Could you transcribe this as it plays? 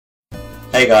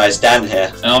Hey guys, Dan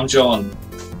here, And I'm John.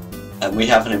 and we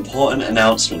have an important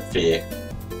announcement for you.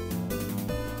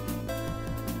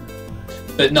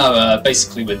 But no,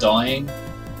 basically we're dying.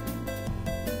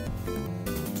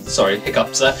 Sorry,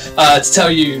 hiccups there. To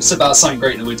tell you about something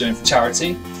great that we're doing for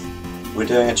charity. We're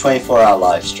doing a 24-hour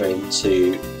live stream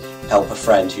to help a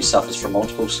friend who suffers from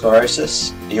multiple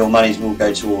sclerosis. Your monies will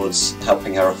go towards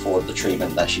helping her afford the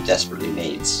treatment that she desperately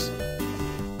needs.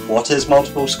 What is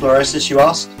multiple sclerosis, you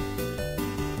ask?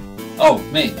 Oh,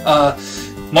 me.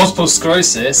 Multiple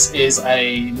sclerosis is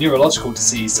a neurological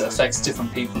disease that affects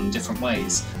different people in different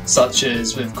ways, such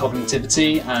as with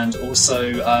cognitivity and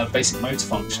also basic motor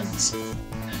functions.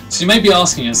 So you may be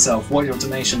asking yourself what your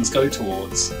donations go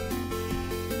towards.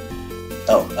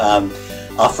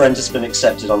 Our friend has been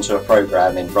accepted onto a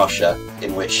program in Russia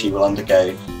in which she will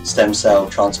undergo stem cell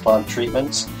transplant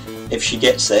treatments. If she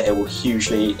gets it, it will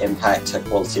hugely impact her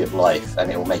quality of life and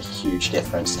it will make a huge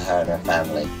difference to her and her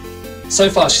family. So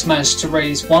far she's managed to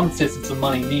raise 1/5 of the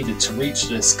money needed to reach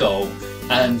this goal,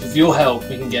 and with your help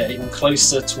we can get even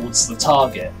closer towards the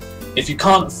target. If you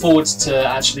can't afford to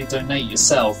actually donate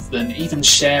yourself, then even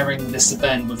sharing this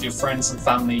event with your friends and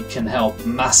family can help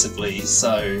massively,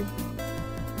 so...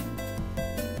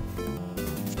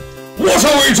 What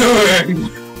are we doing?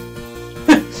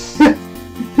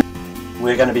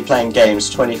 We're going to be playing games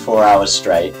 24 hours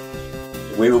straight.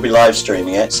 We will be live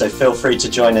streaming it, so feel free to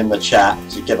join in the chat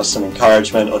to give us some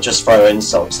encouragement or just throw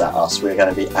insults at us. We're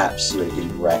going to be absolutely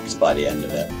wrecked by the end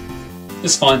of it.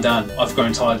 It's fine, Dan. I've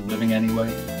grown tired of living anyway.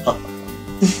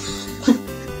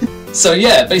 So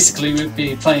yeah, basically we'll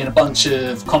be playing a bunch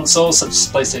of consoles such as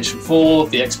PlayStation 4,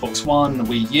 the Xbox One, the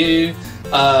Wii U,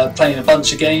 playing a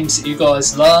bunch of games that you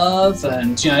guys love,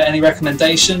 and you know, any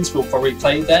recommendations, we'll probably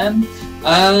play them.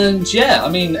 And yeah, I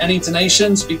mean, any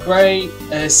donations would be great.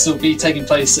 This will be taking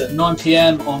place at 9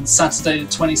 PM on Saturday the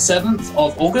 27th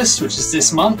of August, which is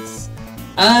this month.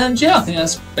 And yeah, I think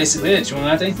that's basically it. Do you want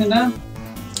to add anything now?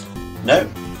 No.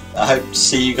 I hope to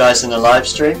see you guys in the live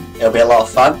stream. It'll be a lot of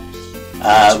fun.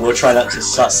 We'll try not to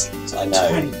suck. I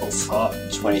know.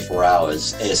 24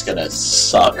 hours. It's gonna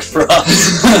suck for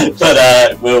us,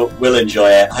 but we'll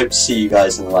enjoy it. Hope to see you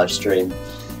guys in the live stream.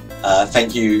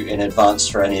 Thank you in advance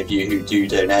for any of you who do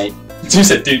donate. You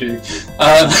said doo-doo.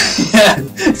 Yeah,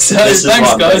 so this is thanks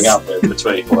what I'm guys. putting up with for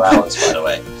 24 hours, by the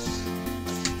way.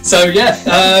 So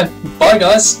yeah, bye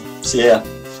guys. See ya.